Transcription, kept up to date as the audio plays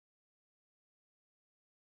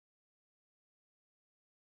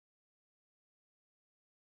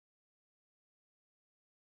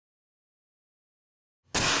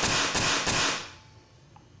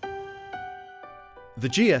The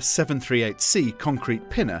GS738C concrete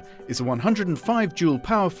pinner is a 105 joule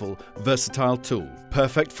powerful, versatile tool,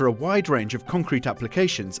 perfect for a wide range of concrete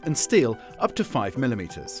applications and steel up to 5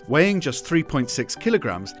 mm. Weighing just 3.6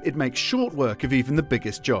 kilograms, it makes short work of even the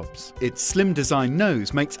biggest jobs. Its slim design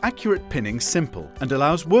nose makes accurate pinning simple and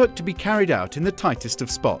allows work to be carried out in the tightest of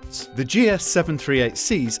spots. The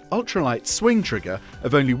GS738C's ultralight swing trigger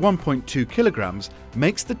of only 1.2 kilograms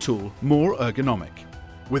makes the tool more ergonomic.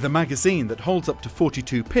 With a magazine that holds up to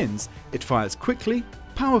 42 pins, it fires quickly,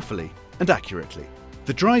 powerfully and accurately.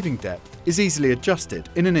 The driving depth is easily adjusted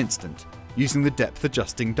in an instant using the depth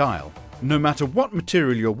adjusting dial. No matter what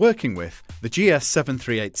material you're working with, the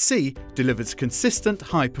GS738C delivers consistent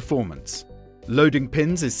high performance. Loading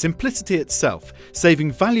pins is simplicity itself,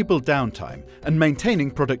 saving valuable downtime and maintaining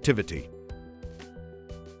productivity.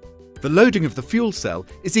 The loading of the fuel cell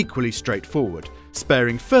is equally straightforward,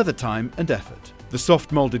 sparing further time and effort. The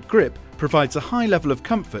soft moulded grip provides a high level of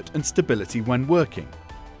comfort and stability when working.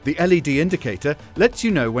 The LED indicator lets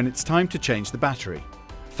you know when it's time to change the battery.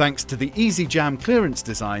 Thanks to the easy jam clearance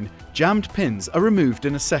design, jammed pins are removed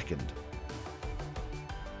in a second.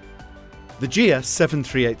 The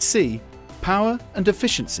GS738C, power and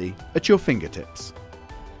efficiency at your fingertips.